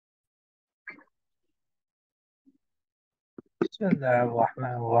بسم الله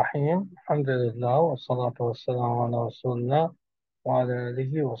الرحمن الرحيم الحمد لله والصلاة والسلام على رسول الله وعلى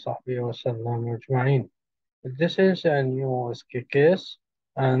آله وصحبه وسلم أجمعين. This is a new OSCE case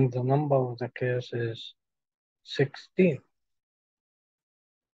and the number of the case is 16.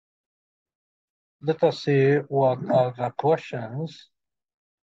 Let us see what are the questions.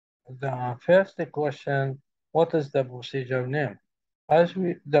 The first question, what is the procedure name?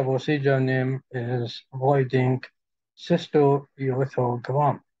 The procedure name is voiding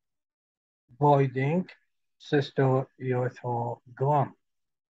cystourethrogram. Voiding cystourethrogram.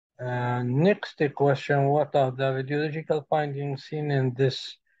 Next question, what are the radiological findings seen in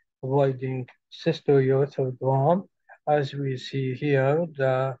this voiding cystourethrogram? As we see here,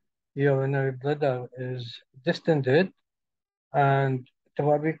 the urinary bladder is distended and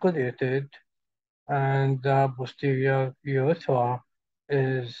trabeculated, and the posterior urethra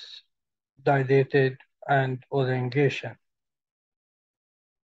is dilated and elongation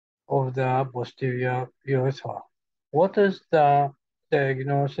of the posterior urethra. What is the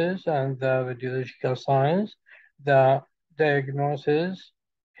diagnosis and the radiological signs? The diagnosis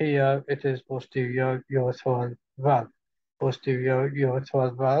here, it is posterior urethral valve. Posterior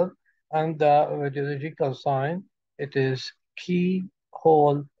urethral valve, and the radiological sign, it is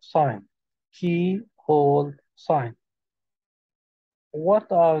keyhole sign. Keyhole sign.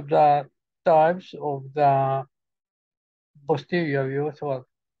 What are the types of the posterior urethral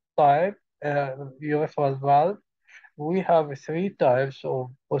urethral valve? We have three types of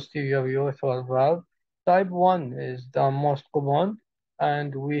posterior urethral valve. Type 1 is the most common,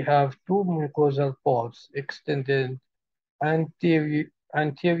 and we have two mucosal folds extended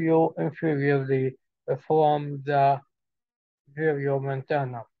anterior-inferiorly from the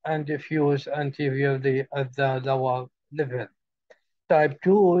viriomontana and diffuse anteriorly at the lower level. Type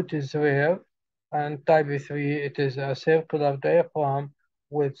 2, it is rare, and type 3, it is a circular diaphragm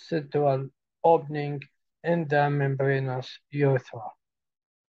with central opening in the membranous urethra.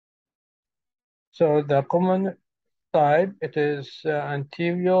 So the common type, it is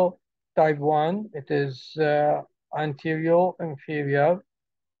anterior. Type 1, it is anterior inferior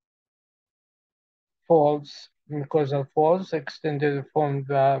folds, mucosal folds extended from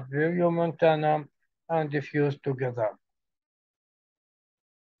the viriomontana and diffused together.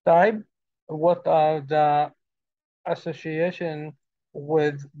 Type, what are the association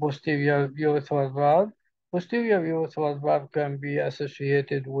with posterior urethral valve? Posterior urethral valve can be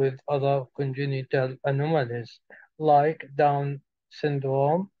associated with other congenital anomalies like Down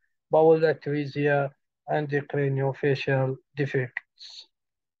syndrome, bowel atresia, and craniofacial defects.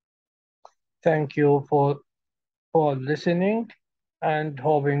 Thank you for listening and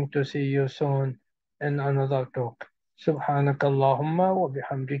hoping to see you soon in another talk. سبحانك اللهم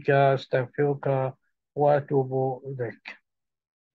وبحمدك استغفرك واتوب اليك.